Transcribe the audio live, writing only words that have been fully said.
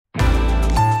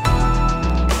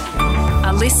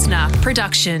listener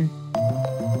production.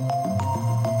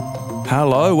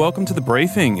 Hello, welcome to The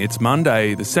Briefing. It's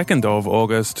Monday, the 2nd of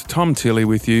August. Tom Tilley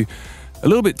with you. A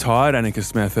little bit tired, Annika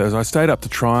Smith, as I stayed up to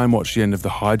try and watch the end of the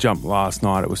high jump last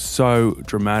night. It was so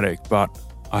dramatic, but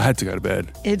I had to go to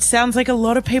bed. It sounds like a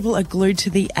lot of people are glued to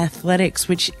the athletics,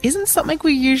 which isn't something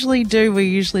we usually do. We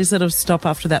usually sort of stop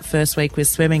after that first week with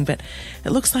swimming, but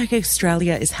it looks like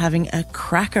Australia is having a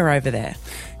cracker over there.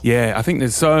 Yeah, I think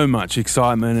there's so much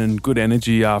excitement and good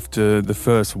energy after the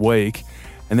first week.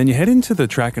 And then you head into the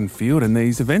track and field and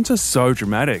these events are so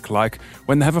dramatic. Like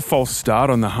when they have a false start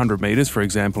on the 100 metres, for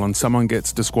example, and someone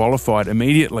gets disqualified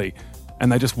immediately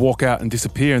and they just walk out and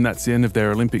disappear and that's the end of their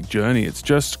Olympic journey. It's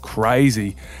just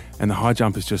crazy. And the high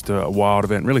jump is just a wild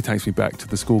event. It really takes me back to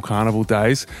the school carnival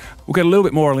days. We'll get a little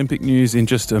bit more Olympic news in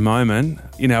just a moment.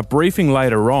 In our briefing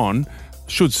later on,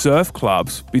 should surf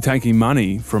clubs be taking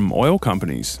money from oil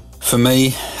companies? For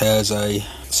me, as a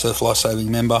Surf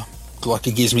Lifesaving member,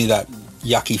 it gives me that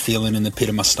yucky feeling in the pit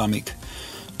of my stomach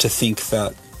to think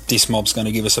that this mob's going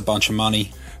to give us a bunch of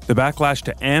money. The backlash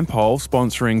to Ampol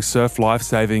sponsoring Surf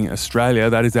Lifesaving Australia,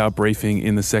 that is our briefing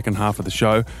in the second half of the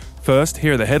show. First,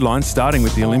 here are the headlines, starting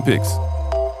with the Olympics.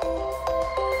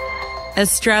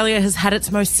 Australia has had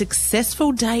its most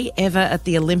successful day ever at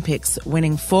the Olympics,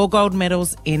 winning 4 gold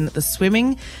medals in the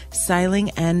swimming, sailing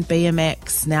and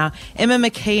BMX. Now, Emma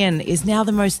McKeon is now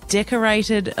the most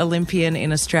decorated Olympian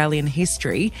in Australian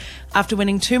history after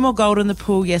winning 2 more gold in the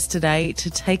pool yesterday to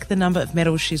take the number of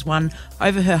medals she's won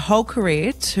over her whole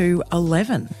career to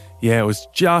 11. Yeah, it was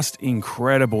just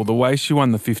incredible. The way she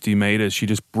won the 50 metres, she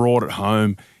just brought it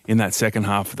home in that second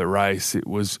half of the race. It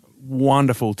was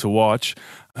wonderful to watch.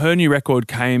 Her new record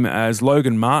came as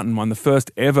Logan Martin won the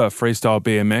first ever freestyle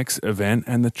BMX event,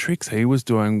 and the tricks he was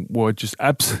doing were just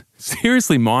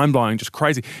seriously mind-blowing, just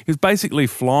crazy. He was basically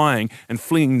flying and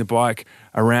flinging the bike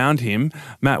around him.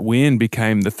 Matt Wynne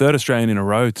became the 3rd Australian in a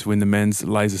row to win the men's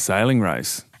laser sailing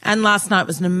race. And last night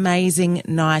was an amazing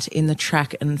night in the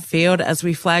track and field. As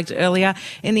we flagged earlier,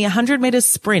 in the 100 metres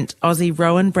sprint, Aussie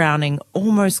Rowan Browning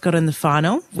almost got in the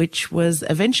final, which was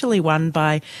eventually won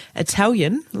by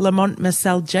Italian Lamont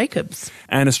Marcel Jacobs.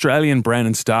 And Australian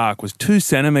Brandon Stark was 2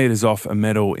 centimetres off a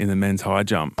medal in the men's high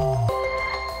jump.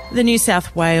 The New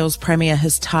South Wales Premier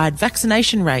has tied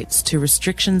vaccination rates to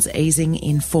restrictions easing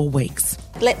in 4 weeks.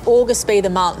 Let August be the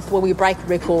month where we break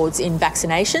records in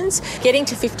vaccinations. Getting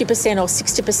to 50% or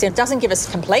 60% doesn't give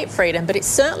us complete freedom, but it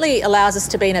certainly allows us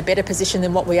to be in a better position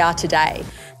than what we are today.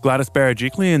 Gladys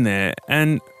Berejiklian there.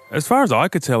 And as far as I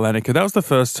could tell, Annika, that was the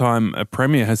first time a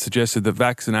Premier has suggested that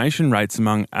vaccination rates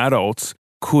among adults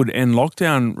could end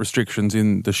lockdown restrictions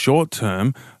in the short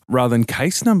term rather than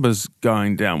case numbers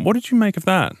going down. What did you make of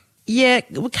that? Yeah,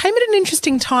 it came at an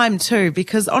interesting time too,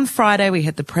 because on Friday we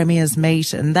had the Premiers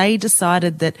meet and they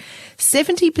decided that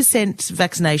 70%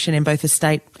 vaccination in both the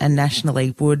state and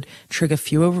nationally would trigger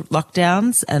fewer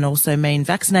lockdowns and also mean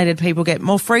vaccinated people get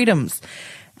more freedoms.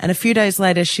 And a few days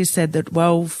later, she said that,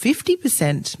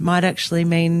 50% might actually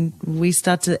mean we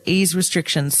start to ease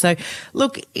restrictions. So,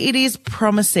 look, it is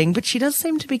promising, but she does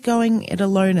seem to be going it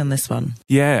alone on this one.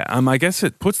 Yeah, I guess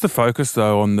it puts the focus,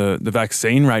 though, on the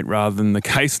vaccine rate rather than the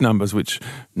case numbers, which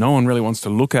no one really wants to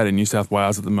look at in New South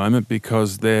Wales at the moment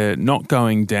because they're not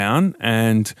going down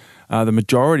and the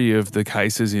majority of the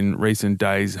cases in recent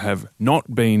days have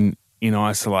not been in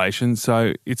isolation.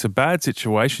 So it's a bad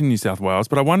situation, New South Wales,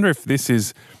 but I wonder if this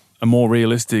is a more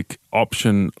realistic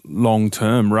option long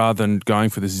term rather than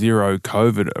going for the zero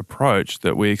COVID approach,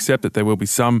 that we accept that there will be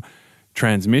some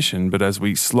transmission, but as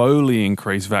we slowly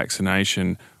increase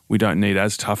vaccination, we don't need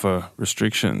as tougher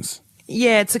restrictions.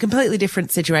 Yeah, it's a completely different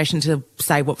situation to,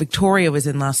 say, what Victoria was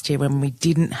in last year when we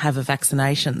didn't have a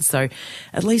vaccination. So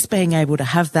at least being able to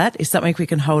have that is something we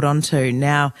can hold on to.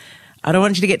 Now, I don't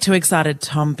want you to get too excited,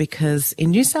 Tom, because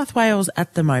in New South Wales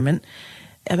at the moment,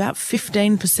 about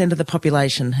 15% of the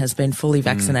population has been fully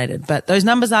vaccinated. But those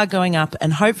numbers are going up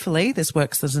and hopefully this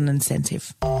works as an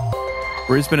incentive.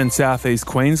 Brisbane and southeast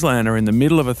Queensland are in the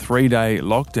middle of a 3-day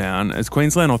lockdown as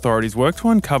Queensland authorities work to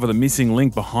uncover the missing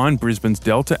link behind Brisbane's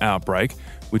Delta outbreak,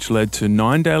 which led to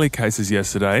 9 daily cases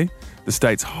yesterday, the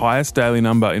state's highest daily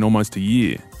number in almost a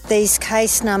year. These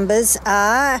case numbers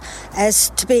are,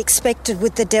 as to be expected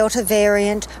with the Delta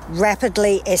variant,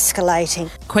 rapidly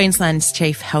escalating. Queensland's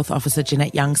Chief Health Officer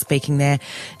Jeanette Young speaking there.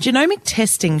 Genomic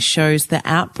testing shows the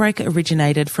outbreak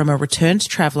originated from a returned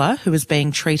traveller who was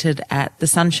being treated at the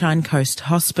Sunshine Coast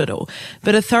Hospital.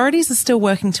 But authorities are still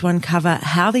working to uncover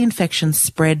how the infection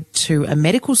spread to a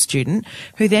medical student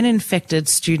who then infected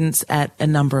students at a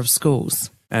number of schools.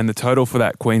 And the total for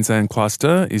that Queensland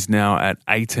cluster is now at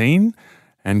 18.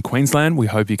 And Queensland, we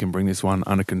hope you can bring this one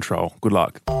under control. Good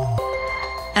luck.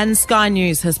 And Sky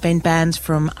News has been banned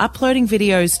from uploading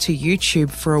videos to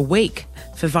YouTube for a week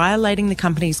for violating the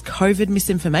company's COVID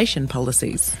misinformation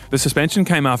policies. The suspension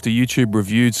came after YouTube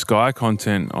reviewed Sky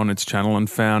content on its channel and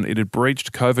found it had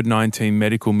breached COVID-19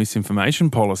 medical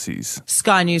misinformation policies.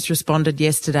 Sky News responded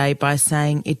yesterday by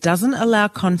saying it doesn't allow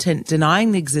content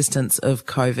denying the existence of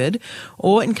COVID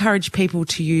or encourage people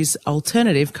to use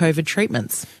alternative COVID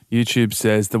treatments. YouTube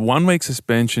says the 1-week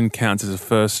suspension counts as a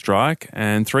first strike,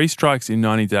 and 3 strikes in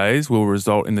 90 days will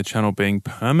result in the channel being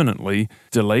permanently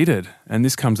deleted. And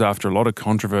this comes after a lot of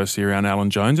controversy around Alan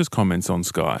Jones's comments on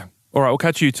Sky. All right, we'll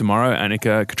catch you tomorrow,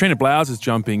 Annika. Katrina Blowers is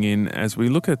jumping in as we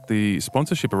look at the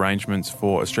sponsorship arrangements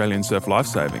for Australian Surf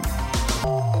Lifesaving.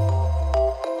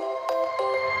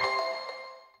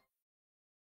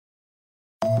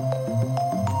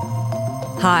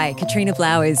 Hi, Katrina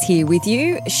Blowers here with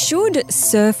you. Should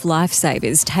Surf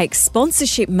Lifesavers take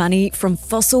sponsorship money from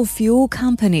fossil fuel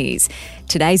companies?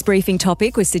 Today's briefing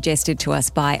topic was suggested to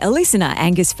us by a listener,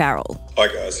 Angus Farrell. Hi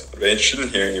guys, I've been interested in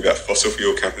hearing about fossil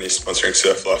fuel companies sponsoring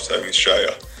Surf Lifesaving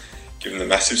Australia, given the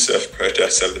massive surf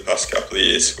protests over the past couple of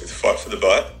years with Fight for the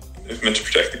Bight, movement to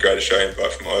protect the Great Australian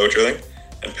Bight from oil drilling,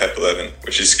 and PEP 11,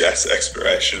 which is gas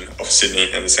exploration off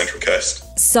Sydney and the Central Coast.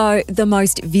 So the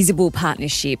most visible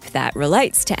partnership that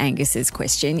relates to Angus's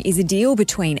question is a deal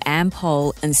between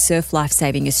Ampol and Surf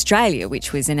Lifesaving Australia,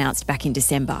 which was announced back in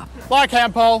December. Like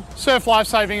Ampol, Surf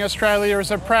Lifesaving Australia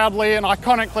is a proudly and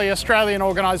iconically Australian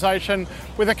organisation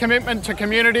with a commitment to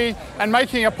community and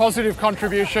making a positive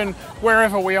contribution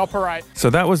wherever we operate.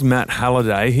 So that was Matt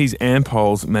Halliday. He's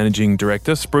Ampol's managing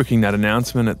director, spruiking that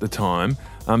announcement at the time.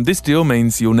 This deal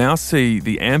means you'll now see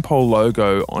the Ampol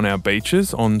logo on our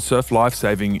beaches on Surf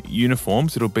Lifesaving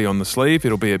uniforms. It'll be on the sleeve.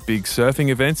 It'll be at big surfing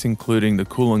events, including the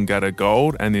Coolangatta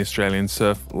Gold and the Australian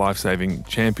Surf Lifesaving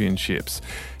Championships.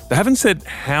 They haven't said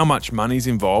how much money's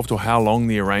involved or how long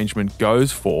the arrangement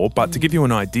goes for, but to give you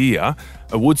an idea,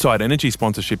 a Woodside Energy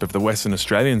sponsorship of the Western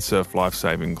Australian Surf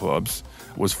Lifesaving clubs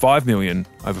was $5 million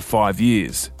over 5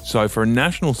 years. So for a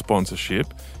national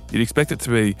sponsorship, you'd expect it to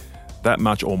be that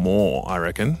much or more, I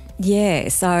reckon. Yeah,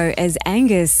 so as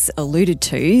Angus alluded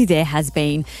to, there has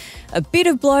been a bit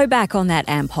of blowback on that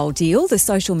Ampol deal. The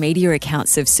social media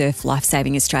accounts of Surf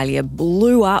Lifesaving Australia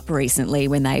blew up recently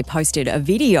when they posted a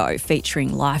video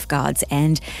featuring lifeguards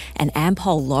and an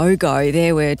Ampol logo.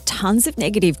 There were tons of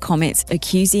negative comments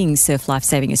accusing Surf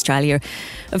Lifesaving Australia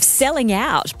of selling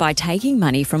out by taking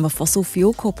money from a fossil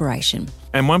fuel corporation.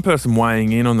 And one person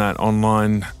weighing in on that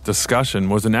online discussion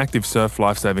was an active Surf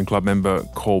Lifesaving Club member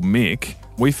called Mick.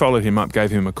 We followed him up, gave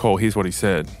him a call. Here's what he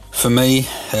said. For me,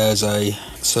 as a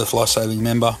Surf Lifesaving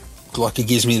member, it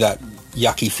gives me that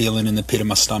yucky feeling in the pit of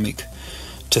my stomach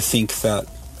to think that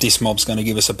this mob's going to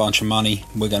give us a bunch of money.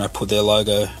 We're going to put their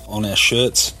logo on our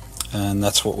shirts, and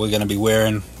that's what we're going to be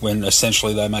wearing when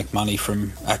essentially they make money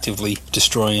from actively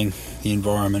destroying the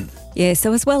environment. Yeah,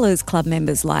 so as well as club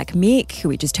members like Mick, who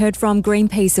we just heard from,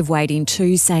 Greenpeace have weighed in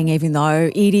too, saying even though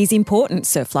it is important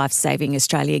Surf Lifesaving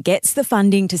Australia gets the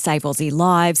funding to save Aussie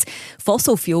lives,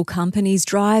 fossil fuel companies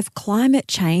drive climate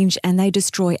change and they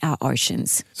destroy our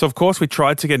oceans. So, of course, we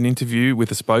tried to get an interview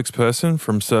with a spokesperson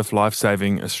from Surf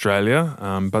Lifesaving Australia,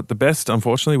 but the best,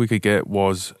 unfortunately, we could get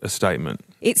was a statement.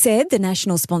 It said the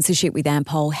national sponsorship with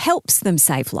Ampol helps them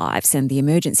save lives, and the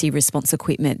emergency response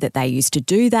equipment that they use to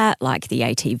do that, like the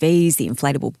ATVs, the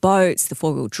inflatable boats, the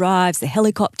four-wheel drives, the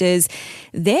helicopters,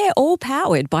 they're all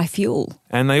powered by fuel.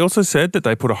 And they also said that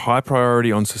they put a high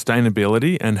priority on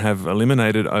sustainability and have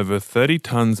eliminated over 30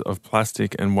 tonnes of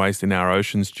plastic and waste in our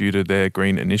oceans due to their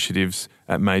green initiatives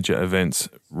at major events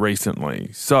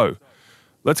recently. So,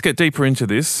 let's get deeper into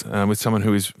this with someone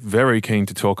who is very keen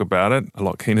to talk about it, a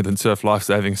lot keener than Surf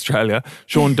Lifesaving Australia,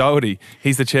 Sean Doherty.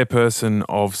 He's the chairperson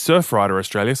of Surfrider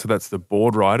Australia, so that's the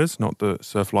board riders, not the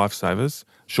Surf Lifesavers.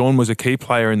 Sean was a key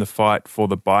player in the Fight for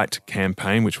the Bight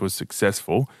campaign, which was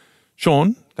successful.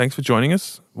 Sean, thanks for joining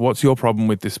us. What's your problem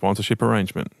with this sponsorship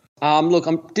arrangement? Look,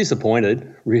 I'm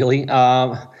disappointed, really.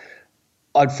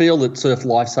 I'd feel that Surf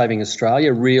Lifesaving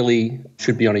Australia really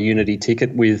should be on a unity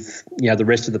ticket with, the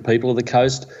rest of the people of the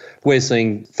coast. We're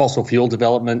seeing fossil fuel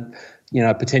development,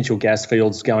 potential gas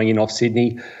fields going in off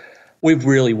Sydney. We've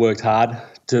really worked hard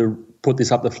to put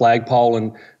this up the flagpole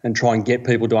and try and get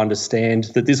people to understand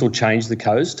that this will change the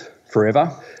coast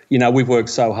forever. We've worked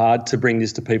so hard to bring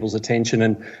this to people's attention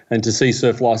and to see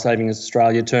Surf Lifesaving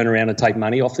Australia turn around and take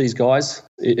money off these guys,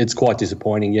 it's quite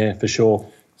disappointing, yeah, for sure.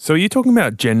 So are you talking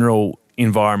about general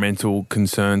environmental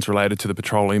concerns related to the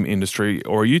petroleum industry,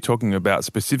 or are you talking about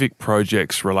specific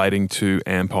projects relating to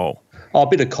Ampol? A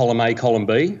bit of column A, column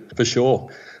B, for sure.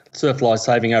 Surf Life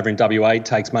Saving over in WA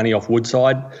takes money off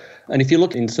Woodside. And if you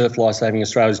look in Surf Life Saving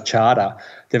Australia's charter,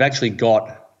 they've actually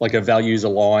got like a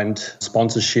values-aligned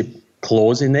sponsorship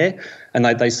clause in there. And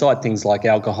they cite things like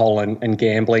alcohol and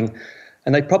gambling.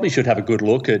 And they probably should have a good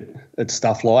look at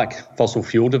stuff like fossil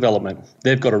fuel development.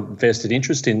 They've got a vested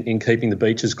interest in keeping the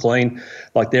beaches clean.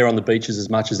 Like, they're on the beaches as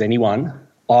much as anyone.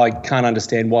 I can't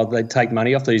understand why they take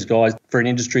money off these guys for an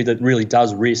industry that really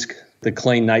does risk the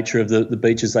clean nature of the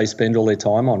beaches they spend all their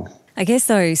time on. I guess,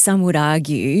 though, some would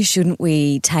argue, shouldn't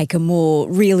we take a more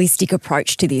realistic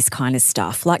approach to this kind of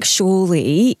stuff? Like,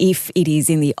 surely, if it is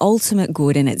in the ultimate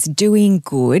good and it's doing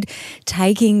good,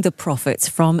 taking the profits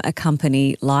from a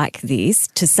company like this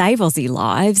to save Aussie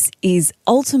lives is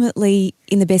ultimately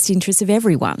in the best interest of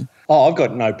everyone. Oh, I've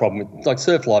got no problem with, like,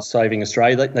 Surf Life Saving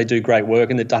Australia. They do great work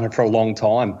and they've done it for a long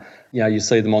time. You know, you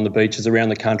see them on the beaches around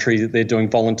the country. They're doing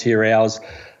volunteer hours.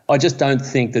 I just don't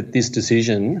think that this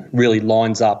decision really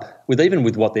lines up with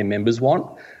what their members want.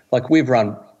 Like, we've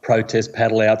run protest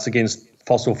paddle outs against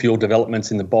fossil fuel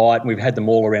developments in the Bight, and we've had them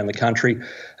all around the country.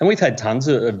 And we've had tons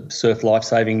of Surf Life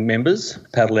Saving members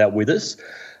paddle out with us.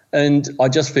 And I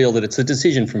just feel that it's a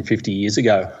decision from 50 years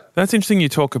ago. That's interesting you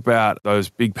talk about those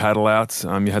big paddle outs.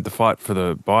 You had the fight for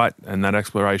the Bight and that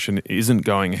exploration isn't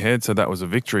going ahead, so that was a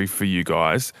victory for you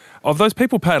guys. Of those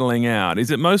people paddling out,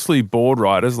 is it mostly board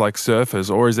riders like surfers,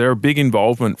 or is there a big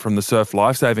involvement from the Surf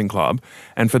Lifesaving Club?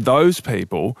 And for those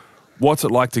people, what's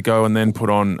it like to go and then put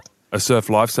on a Surf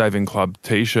Lifesaving Club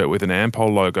T-shirt with an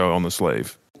Ampol logo on the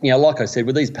sleeve? You know, like I said,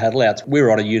 with these paddle outs, we were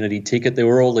on a unity ticket. There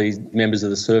were all these members of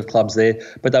the surf clubs there,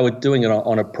 but they were doing it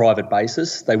on a private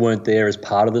basis. They weren't there as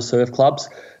part of the surf clubs.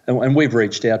 And we've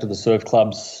reached out to the surf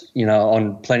clubs, you know,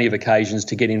 on plenty of occasions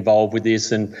to get involved with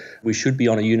this, and we should be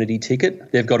on a unity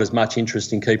ticket. They've got as much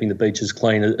interest in keeping the beaches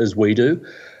clean as we do.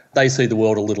 They see the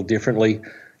world a little differently.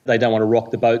 They don't want to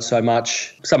rock the boat so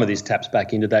much. Some of this taps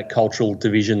back into that cultural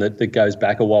division that goes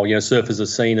back a while. You know, surfers are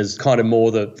seen as kind of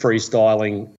more the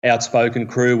freestyling, outspoken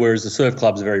crew, whereas the surf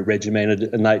clubs are very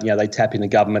regimented and they tap into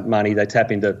government money, they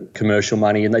tap into commercial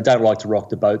money, and they don't like to rock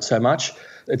the boat so much.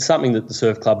 It's something that the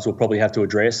surf clubs will probably have to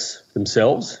address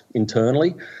themselves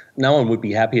internally. No one would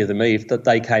be happier than me if that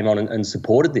they came on and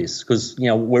supported this, because, you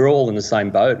know, we're all in the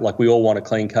same boat. Like, we all want a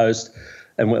clean coast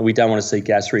and we don't want to see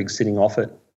gas rigs sitting off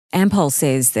it. Ampol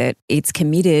says that it's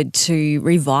committed to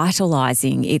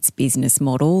revitalising its business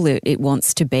model. It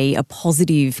wants to be a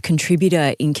positive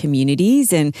contributor in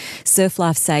communities, and Surf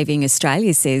Life Saving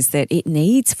Australia says that it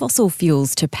needs fossil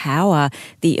fuels to power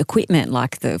the equipment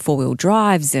like the four-wheel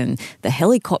drives and the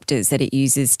helicopters that it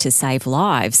uses to save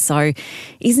lives. So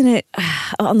isn't it,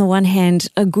 on the one hand,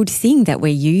 a good thing that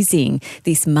we're using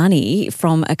this money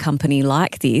from a company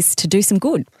like this to do some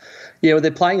good? Yeah, well,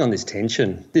 they're playing on this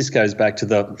tension. This goes back to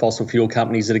the fossil fuel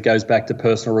companies, that it goes back to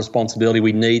personal responsibility.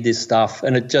 We need this stuff,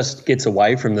 and it just gets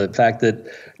away from the fact that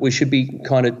we should be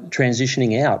kind of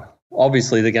transitioning out.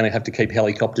 Obviously, they're going to have to keep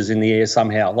helicopters in the air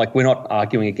somehow. Like, we're not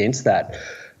arguing against that.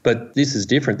 But this is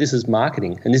different. This is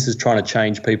marketing, and this is trying to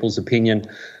change people's opinion.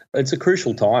 It's a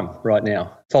crucial time right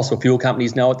now. Fossil fuel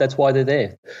companies know it. That's why they're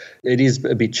there. It is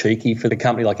a bit cheeky for the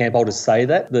company like Ampol to say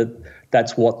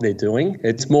that's what they're doing.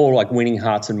 It's more like winning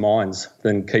hearts and minds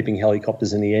than keeping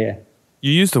helicopters in the air.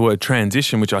 You use the word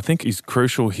transition, which I think is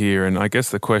crucial here, and I guess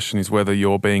the question is whether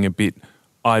you're being a bit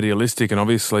idealistic, and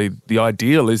obviously the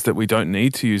ideal is that we don't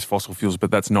need to use fossil fuels,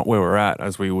 but that's not where we're at.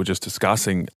 As we were just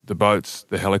discussing, the boats,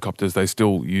 the helicopters, they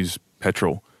still use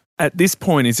petrol. At this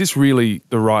point, is this really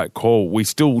the right call? We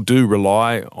still do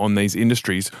rely on these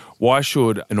industries. Why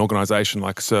should an organisation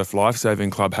like Surf Lifesaving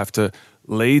Club have to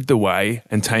lead the way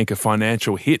and take a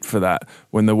financial hit for that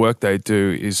when the work they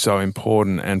do is so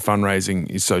important and fundraising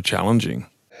is so challenging?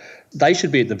 They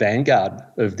should be at the vanguard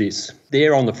of this.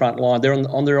 They're on the front line.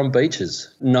 They're on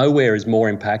beaches. Nowhere is more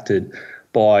impacted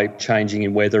by changing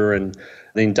in weather and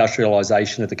the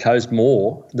industrialisation of the coast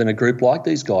more than a group like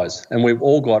these guys. And we've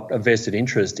all got a vested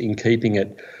interest in keeping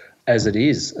it as it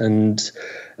is. And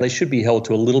they should be held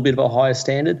to a little bit of a higher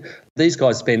standard. These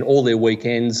guys spend all their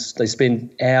weekends, they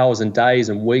spend hours and days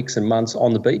and weeks and months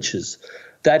on the beaches.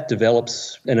 That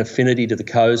develops an affinity to the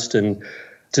coast, and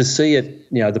to see it,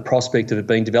 you know, the prospect of it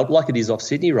being developed like it is off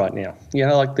Sydney right now. You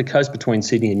know, like the coast between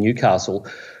Sydney and Newcastle.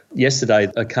 Yesterday,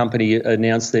 a company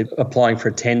announced they're applying for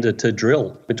a tender to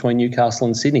drill between Newcastle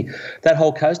and Sydney. That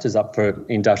whole coast is up for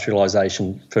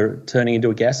industrialisation, for turning into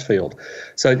a gas field.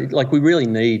 So, like, we really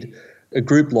need a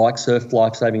group like Surf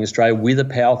Lifesaving Australia with a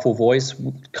powerful voice,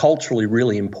 culturally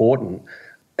really important,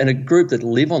 and a group that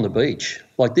live on the beach.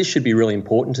 Like, this should be really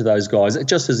important to those guys,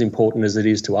 just as important as it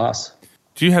is to us.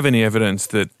 Do you have any evidence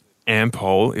that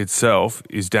Ampol itself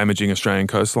is damaging Australian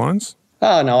coastlines?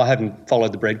 Oh, no, I haven't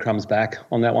followed the breadcrumbs back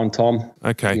on that one, Tom.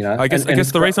 Okay. You know, I guess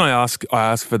the reason I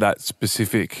ask for that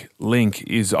specific link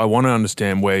is I want to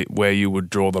understand where you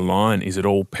would draw the line. Is it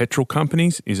all petrol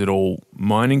companies? Is it all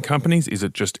mining companies? Is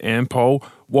it just Ampol?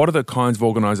 What are the kinds of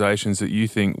organisations that you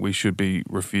think we should be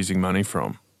refusing money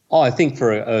from? Oh, I think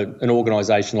for an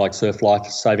organisation like Surf Life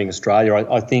Saving Australia,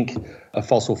 I think a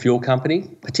fossil fuel company,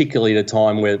 particularly at a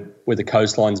time where the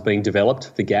coastline's being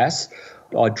developed for gas,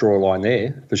 I'd draw a line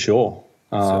there for sure.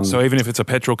 So even if it's a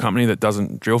petrol company that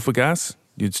doesn't drill for gas,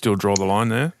 you'd still draw the line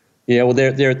there? Yeah, well,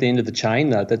 they're at the end of the chain,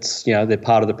 though. That's, they're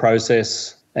part of the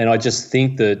process. And I just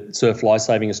think that Surf Life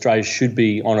Saving Australia should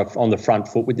be on the front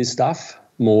foot with this stuff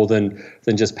more than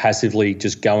just passively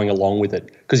just going along with it,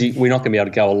 because we're not going to be able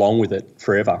to go along with it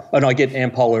forever. And I get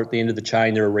Ampol at the end of the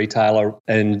chain. They're a retailer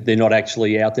and they're not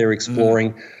actually out there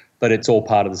exploring. But it's all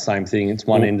part of the same thing. It's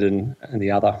one end and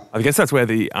the other. I guess that's where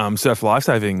the Surf Life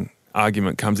Saving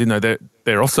argument comes in, though.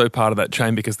 They're also part of that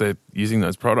chain because they're using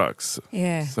those products.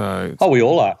 Yeah. So we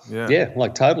all are. Yeah,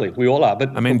 like totally. We all are.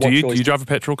 But I mean, do you drive a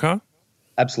petrol car?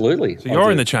 Absolutely. So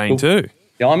you're in the chain too.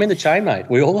 Yeah, I'm in the chain, mate.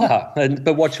 We all are.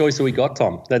 But what choice have we got,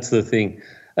 Tom? That's the thing.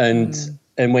 And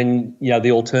when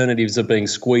the alternatives are being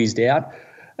squeezed out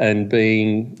and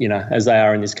being, as they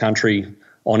are in this country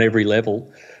on every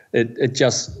level, it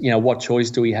just, what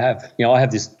choice do we have? I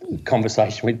have this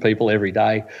conversation with people every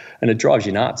day and it drives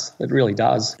you nuts. It really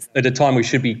does. At a time we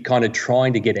should be kind of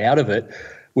trying to get out of it,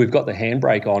 we've got the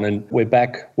handbrake on and we're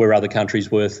back where other countries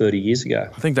were 30 years ago.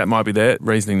 I think that might be their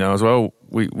reasoning now as well.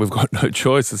 We've got no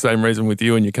choice, the same reason with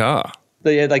you and your car.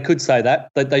 Yeah, they could say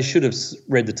that, but they should have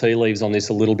read the tea leaves on this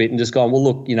a little bit and just gone, well,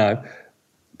 look,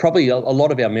 probably a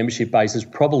lot of our membership base is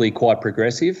probably quite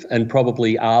progressive and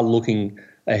probably are looking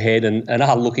ahead and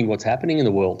are looking what's happening in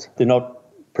the world. They're not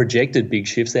projected big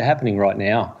shifts, they're happening right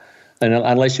now. And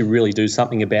unless you really do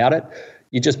something about it,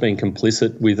 you're just being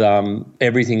complicit with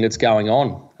everything that's going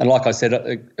on. And like I said,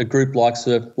 a group like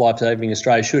Surf Life Saving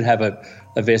Australia should have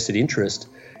a vested interest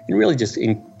in really just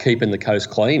in keeping the coast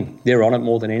clean. They're on it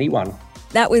more than anyone.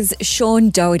 That was Sean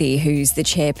Doherty, who's the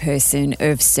chairperson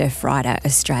of Surf Rider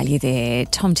Australia there.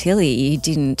 Tom Tilley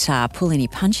didn't pull any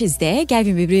punches there, gave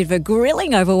him a bit of a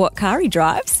grilling over what car he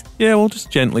drives. Yeah, well,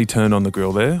 just gently turn on the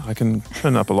grill there. I can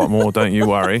turn up a lot more, don't you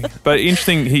worry. But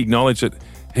interesting, he acknowledged that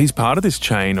he's part of this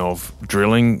chain of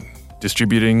drilling,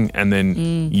 distributing and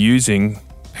then using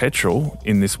petrol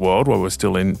in this world while we're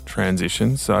still in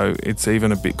transition. So it's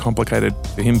even a bit complicated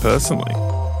for him personally.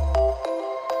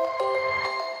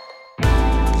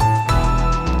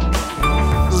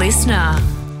 Listener.